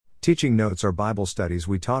Teaching Notes are Bible studies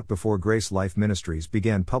we taught before Grace Life Ministries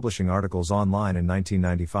began publishing articles online in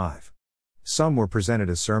 1995. Some were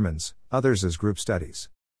presented as sermons, others as group studies.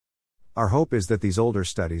 Our hope is that these older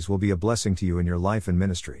studies will be a blessing to you in your life and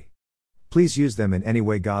ministry. Please use them in any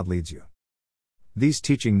way God leads you. These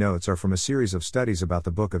teaching notes are from a series of studies about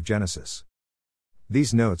the book of Genesis.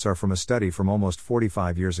 These notes are from a study from almost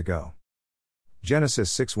 45 years ago.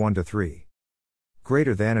 Genesis 6:1-3.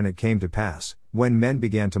 Greater than, and it came to pass, when men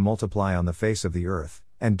began to multiply on the face of the earth,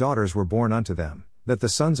 and daughters were born unto them, that the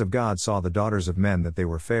sons of God saw the daughters of men that they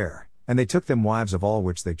were fair, and they took them wives of all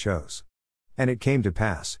which they chose. And it came to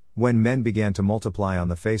pass, when men began to multiply on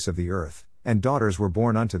the face of the earth, and daughters were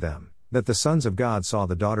born unto them, that the sons of God saw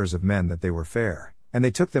the daughters of men that they were fair, and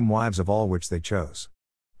they took them wives of all which they chose.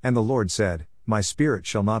 And the Lord said, My spirit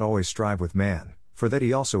shall not always strive with man, for that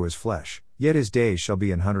he also is flesh, yet his days shall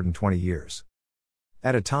be 120 years.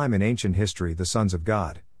 At a time in ancient history the sons of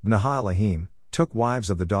God, Bnei Elohim, took wives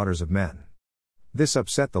of the daughters of men. This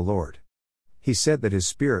upset the Lord. He said that his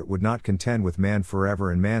spirit would not contend with man forever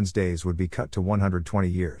and man's days would be cut to 120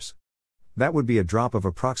 years. That would be a drop of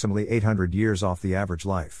approximately 800 years off the average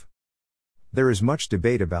life. There is much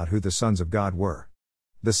debate about who the sons of God were.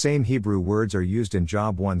 The same Hebrew words are used in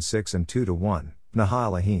Job 1:6 and 2:1, Bnei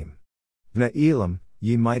Elohim. Bnei Elam,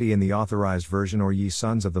 ye mighty in the Authorized Version, or ye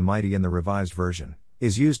sons of the mighty in the Revised Version,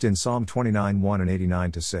 is used in Psalm 29:1 and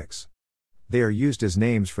 89:6. They are used as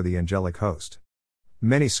names for the angelic host.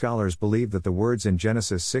 Many scholars believe that the words in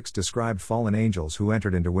Genesis 6 described fallen angels who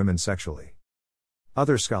entered into women sexually.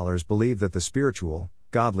 Other scholars believe that the spiritual,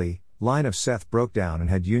 godly, line of Seth broke down and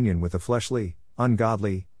had union with the fleshly,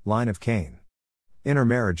 ungodly, line of Cain.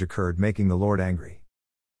 Intermarriage occurred, making the Lord angry.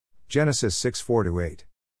 Genesis 6:4-8.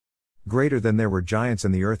 Greater than, there were giants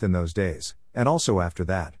in the earth in those days, and also after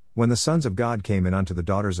that, when the sons of God came in unto the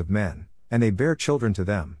daughters of men, and they bare children to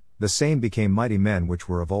them, the same became mighty men which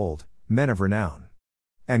were of old, men of renown.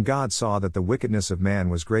 And God saw that the wickedness of man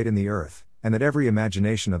was great in the earth, and that every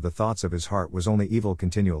imagination of the thoughts of his heart was only evil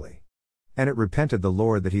continually. And it repented the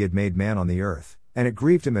Lord that he had made man on the earth, and it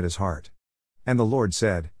grieved him at his heart. And the Lord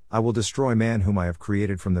said, I will destroy man whom I have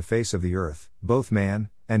created from the face of the earth, both man,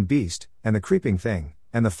 and beast, and the creeping thing,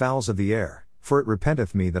 and the fowls of the air, for it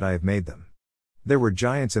repenteth me that I have made them. There were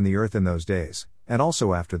giants in the earth in those days, and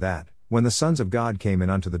also after that, when the sons of God came in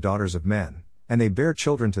unto the daughters of men, and they bare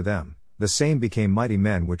children to them, the same became mighty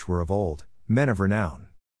men which were of old, men of renown.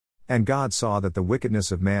 And God saw that the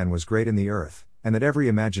wickedness of man was great in the earth, and that every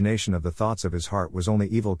imagination of the thoughts of his heart was only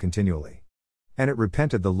evil continually. And it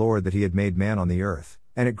repented the Lord that he had made man on the earth,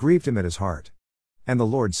 and it grieved him at his heart. And the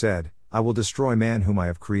Lord said, I will destroy man whom I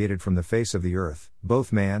have created from the face of the earth,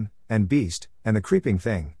 both man, and beast, and the creeping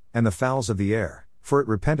thing, and the fowls of the air, for it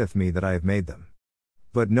repenteth me that I have made them.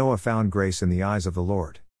 But Noah found grace in the eyes of the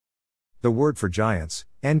Lord. The word for giants,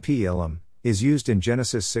 Nephilim, is used in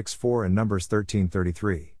Genesis 6:4 and Numbers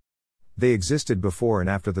 13:33. They existed before and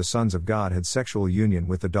after the sons of God had sexual union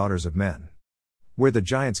with the daughters of men. Where the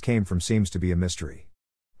giants came from seems to be a mystery.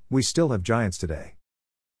 We still have giants today.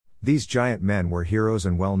 These giant men were heroes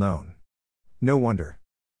and well known. No wonder.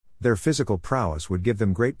 Their physical prowess would give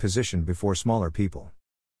them great position before smaller people.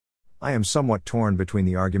 I am somewhat torn between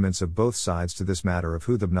the arguments of both sides to this matter of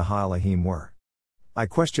who the Bnei Elohim were. I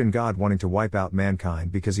question God wanting to wipe out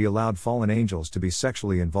mankind because he allowed fallen angels to be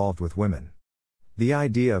sexually involved with women. The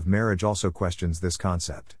idea of marriage also questions this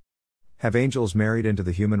concept. Have angels married into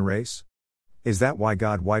the human race? Is that why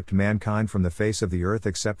God wiped mankind from the face of the earth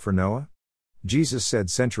except for Noah? Jesus said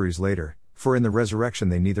centuries later, For in the resurrection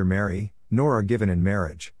they neither marry, nor are given in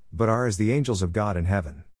marriage, but are as the angels of God in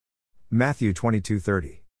heaven. Matthew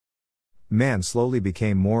 22:30. Man slowly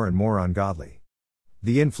became more and more ungodly.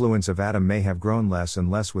 The influence of Adam may have grown less and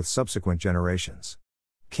less with subsequent generations.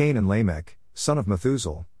 Cain and Lamech, son of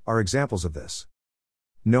Methuselah, are examples of this.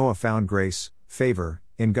 Noah found grace, favor,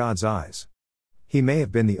 in God's eyes. He may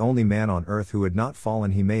have been the only man on earth who had not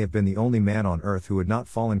fallen. He may have been the only man on earth who had not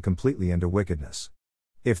fallen completely into wickedness.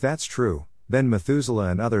 If that's true, then Methuselah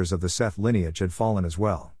and others of the Seth lineage had fallen as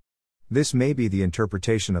well. This may be the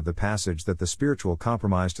interpretation of the passage that the spiritual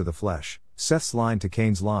compromise to the flesh, Seth's line to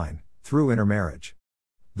Cain's line, through intermarriage.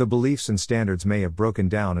 The beliefs and standards may have broken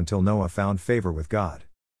down until Noah found favor with God.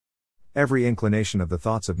 Every inclination of the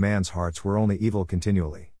thoughts of man's hearts were only evil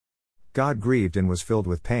continually. God grieved and was filled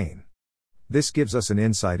with pain. This gives us an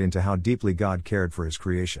insight into how deeply God cared for his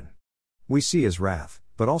creation. We see his wrath,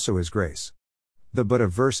 but also his grace. The but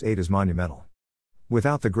of verse 8 is monumental.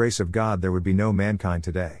 Without the grace of God there would be no mankind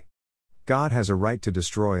today. God has a right to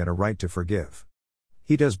destroy and a right to forgive.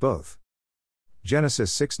 He does both.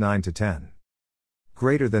 Genesis 6:9-10.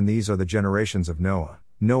 Greater than these are the generations of Noah,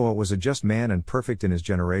 Noah was a just man and perfect in his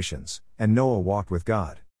generations, and Noah walked with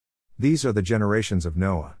God. These are the generations of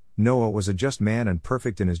Noah. Noah was a just man and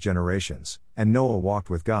perfect in his generations, and Noah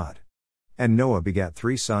walked with God. And Noah begat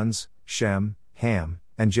 3 sons, Shem, Ham,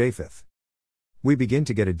 and Japheth. We begin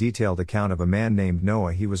to get a detailed account of a man named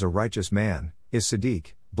Noah. He was a righteous man, is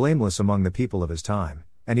Sadiq, blameless among the people of his time,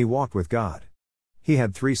 and he walked with God. He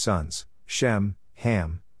had 3 sons, Shem,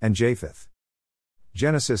 Ham, and Japheth.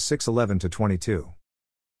 Genesis 6:11-22.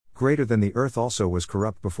 Greater than the earth also was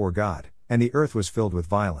corrupt before God, and the earth was filled with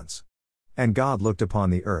violence. And God looked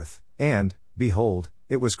upon the earth, and, behold,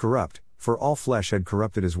 it was corrupt, for all flesh had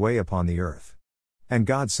corrupted his way upon the earth. And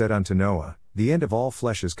God said unto Noah, The end of all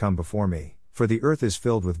flesh is come before me, for the earth is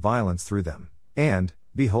filled with violence through them, and,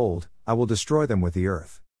 behold, I will destroy them with the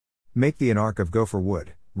earth. Make thee an ark of gopher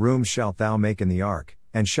wood, rooms shalt thou make in the ark,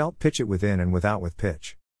 and shalt pitch it within and without with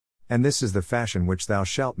pitch. And this is the fashion which thou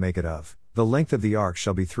shalt make it of. The length of the ark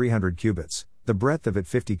shall be 300 cubits, the breadth of it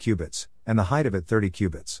 50 cubits, and the height of it 30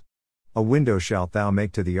 cubits. A window shalt thou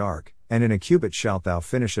make to the ark, and in a cubit shalt thou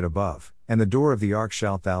finish it above, and the door of the ark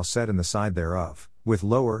shalt thou set in the side thereof, with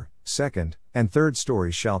lower, second, and third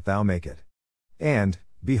stories shalt thou make it. And,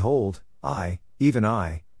 behold, I, even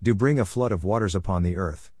I, do bring a flood of waters upon the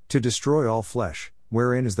earth, to destroy all flesh,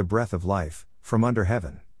 wherein is the breath of life, from under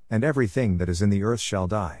heaven, and everything that is in the earth shall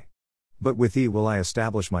die. But with thee will I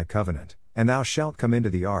establish my covenant, and thou shalt come into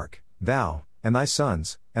the ark, thou, and thy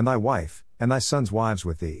sons, and thy wife, and thy sons' wives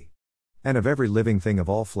with thee. And of every living thing of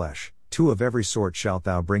all flesh, 2 of every sort shalt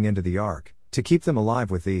thou bring into the ark, to keep them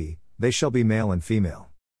alive with thee, they shall be male and female.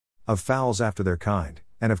 Of fowls after their kind,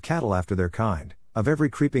 and of cattle after their kind, of every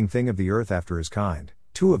creeping thing of the earth after his kind,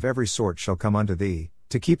 2 of every sort shall come unto thee,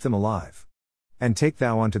 to keep them alive. And take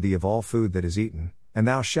thou unto thee of all food that is eaten, and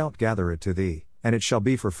thou shalt gather it to thee, and it shall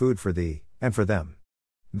be for food for thee, and for them.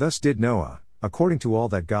 Thus did Noah, according to all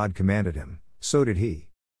that God commanded him, so did he.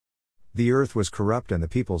 The earth was corrupt and the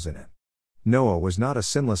peoples in it. Noah was not a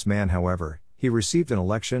sinless man, however, he received an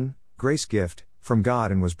election, grace gift, from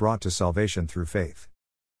God and was brought to salvation through faith.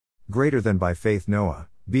 Greater than by faith Noah,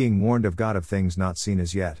 being warned of God of things not seen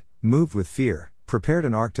as yet, moved with fear, prepared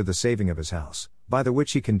an ark to the saving of his house, by the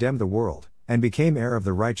which he condemned the world, and became heir of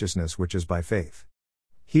the righteousness which is by faith.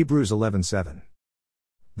 Hebrews 11:7.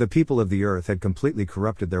 The people of the earth had completely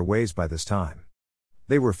corrupted their ways by this time.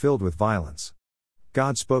 They were filled with violence.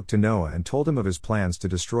 God spoke to Noah and told him of his plans to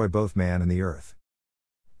destroy both man and the earth.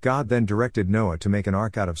 God then directed Noah to make an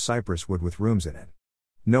ark out of cypress wood with rooms in it.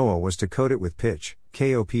 Noah was to coat it with pitch,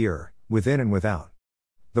 kopr, within and without.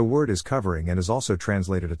 The word is covering and is also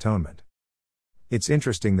translated atonement. It's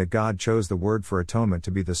interesting that God chose the word for atonement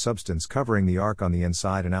to be the substance covering the ark on the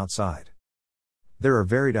inside and outside. There are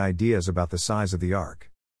varied ideas about the size of the ark.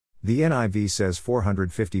 The NIV says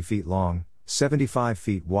 450 feet long, 75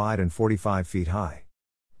 feet wide and 45 feet high.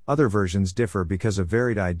 Other versions differ because of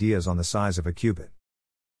varied ideas on the size of a cubit.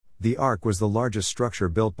 The ark was the largest structure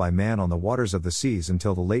built by man on the waters of the seas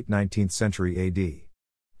until the late 19th century AD.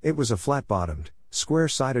 It was a flat-bottomed,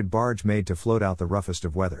 square-sided barge made to float out the roughest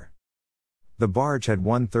of weather. The barge had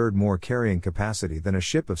 1/3 more carrying capacity than a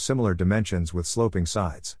ship of similar dimensions with sloping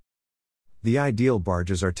sides. The ideal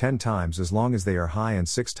barges are 10 times as long as they are high and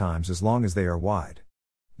 6 times as long as they are wide.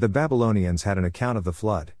 The Babylonians had an account of the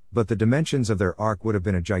flood, but the dimensions of their ark would have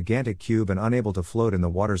been a gigantic cube and unable to float in the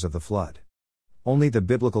waters of the flood. Only the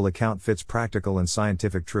biblical account fits practical and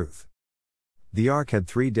scientific truth. The ark had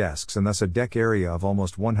 3 desks and thus a deck area of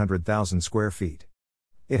almost 100,000 square feet.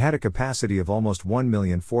 It had a capacity of almost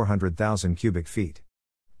 1,400,000 cubic feet.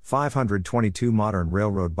 522 modern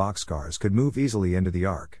railroad boxcars could move easily into the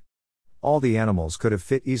ark. All the animals could have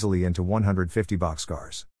fit easily into 150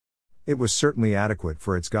 boxcars. It was certainly adequate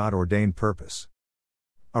for its God-ordained purpose.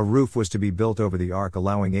 A roof was to be built over the ark,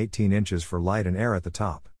 allowing 18 inches for light and air at the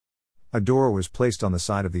top. A door was placed on the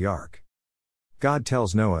side of the ark. God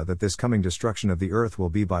tells Noah that this coming destruction of the earth will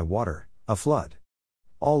be by water, a flood.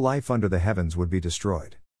 All life under the heavens would be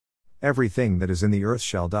destroyed. Everything that is in the earth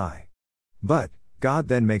shall die. But, God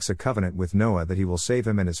then makes a covenant with Noah that he will save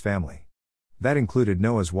him and his family. That included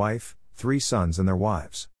Noah's wife, 3 sons and their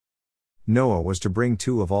wives. Noah was to bring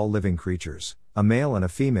 2 of all living creatures, a male and a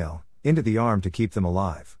female, into the ark to keep them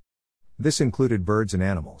alive. This included birds and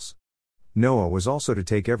animals. Noah was also to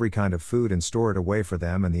take every kind of food and store it away for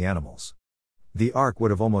them and the animals. The ark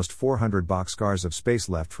would have almost 400 boxcars of space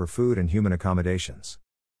left for food and human accommodations.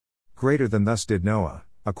 Greater than thus did Noah,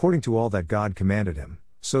 according to all that God commanded him,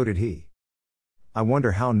 so did he. I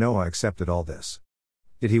wonder how Noah accepted all this.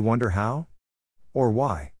 Did he wonder how? Or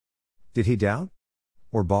why? Did he doubt?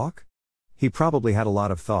 Or balk? He probably had a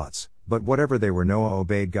lot of thoughts, but whatever they were, Noah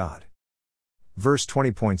obeyed God. Verse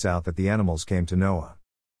 20 points out that the animals came to Noah.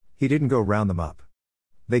 He didn't go round them up.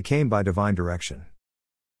 They came by divine direction.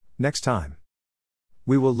 Next time,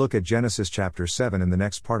 we will look at Genesis chapter 7 in the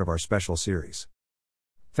next part of our special series.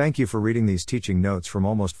 Thank you for reading these teaching notes from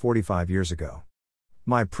almost 45 years ago.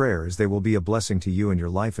 My prayer is they will be a blessing to you in your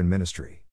life and ministry.